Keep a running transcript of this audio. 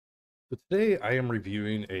So today I am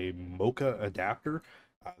reviewing a MoCA adapter.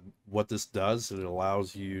 Uh, what this does, it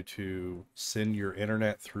allows you to send your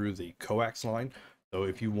internet through the coax line. So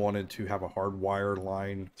if you wanted to have a hardwired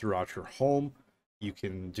line throughout your home, you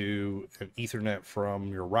can do an Ethernet from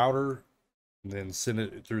your router, and then send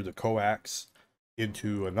it through the coax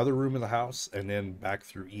into another room in the house, and then back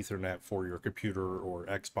through Ethernet for your computer or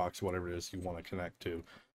Xbox, whatever it is you want to connect to.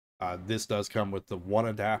 This does come with the one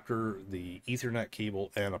adapter, the Ethernet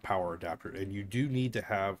cable, and a power adapter. And you do need to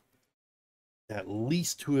have at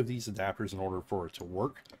least two of these adapters in order for it to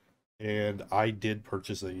work. And I did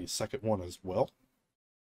purchase a second one as well.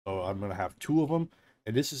 So I'm going to have two of them.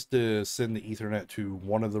 And this is to send the Ethernet to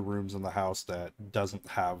one of the rooms in the house that doesn't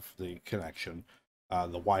have the connection. The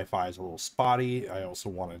Wi-Fi is a little spotty. I also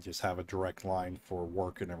want to just have a direct line for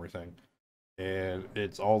work and everything. And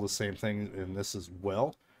it's all the same thing in this as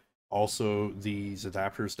well. Also, these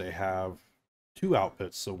adapters, they have two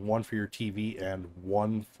outputs, so one for your TV and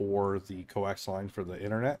one for the coax line for the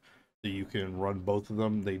internet. So you can run both of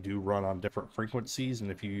them. They do run on different frequencies, and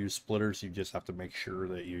if you use splitters, you just have to make sure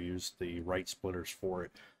that you use the right splitters for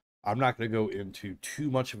it. I'm not going to go into too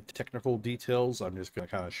much of technical details. I'm just going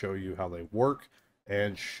to kind of show you how they work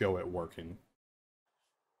and show it working.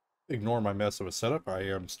 Ignore my mess of a setup. I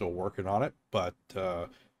am still working on it, but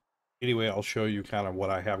anyway, I'll show you kind of what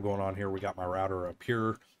I have going on here. We got my router up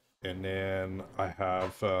here, and then I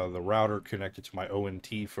have the router connected to my ONT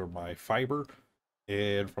for my fiber.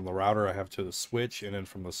 And from the router, I have to the switch. And then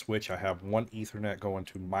from the switch, I have one Ethernet going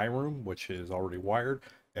to my room, which is already wired,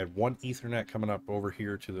 and one Ethernet coming up over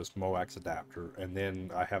here to this MoCA adapter. And then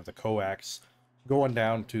I have the coax going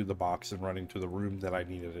down to the box and running to the room that I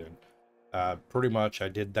need it in. Pretty much I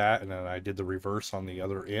did that, and then I did the reverse on the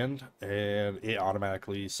other end, and it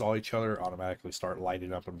automatically saw each other, automatically start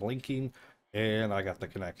lighting up and blinking, and I got the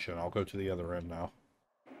connection. I'll go to the other end now.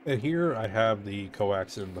 And here I have the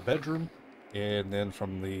coax in the bedroom, and then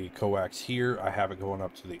from the coax here, I have it going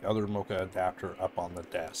up to the other MoCA adapter up on the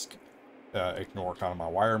desk. Ignore kind of my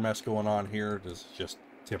wire mess going on here. This is just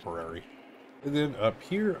temporary. And then up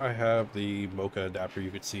here, I have the MoCA adapter.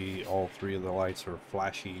 You can see all three of the lights are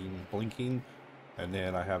flashing, blinking. And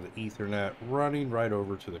then I have the Ethernet running right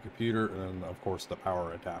over to the computer, and of course the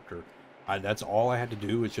power adapter. That's all I had to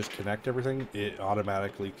do is just connect everything. It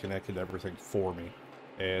automatically connected everything for me.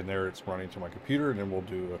 And there it's running to my computer, and then we'll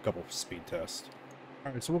do a couple of speed tests.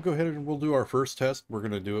 All right, so we'll go ahead and we'll do our first test. We're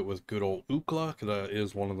going to do it with good old goCoax. That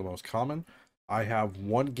is one of the most common. I have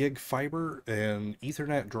 1 gig fiber and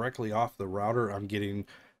Ethernet directly off the router. I'm getting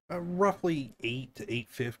roughly 8 to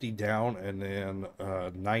 850 down, and then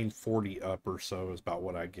 940 up or so is about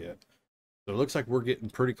what I get. So it looks like we're getting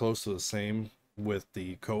pretty close to the same with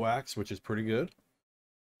the coax, which is pretty good.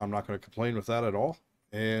 I'm not going to complain with that at all.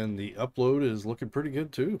 And the upload is looking pretty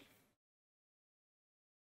good too.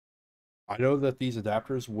 I know that these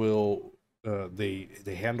adapters will they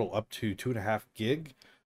handle up to 2.5 gig.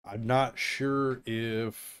 I'm not sure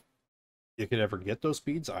if you could ever get those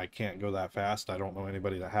speeds. I can't go that fast. I don't know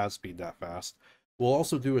anybody that has speed that fast. We'll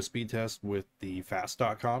also do a speed test with the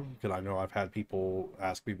fast.com, because I know I've had people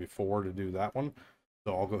ask me before to do that one.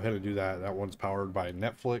 So I'll go ahead and do that. That one's powered by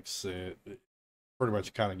Netflix. It pretty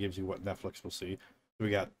much kind of gives you what Netflix will see. We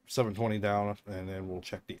got 720 down, and then we'll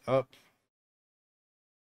check the up.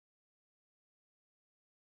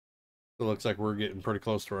 So it looks like we're getting pretty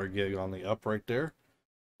close to our gig on the up right there.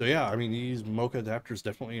 So yeah, I mean, these MoCA adapters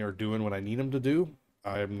definitely are doing what I need them to do.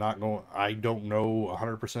 I don't know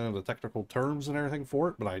 100% of the technical terms and everything for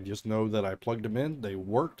it, but I just know that I plugged them in, they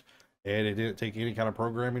worked, and it didn't take any kind of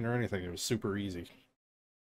programming or anything. It was super easy.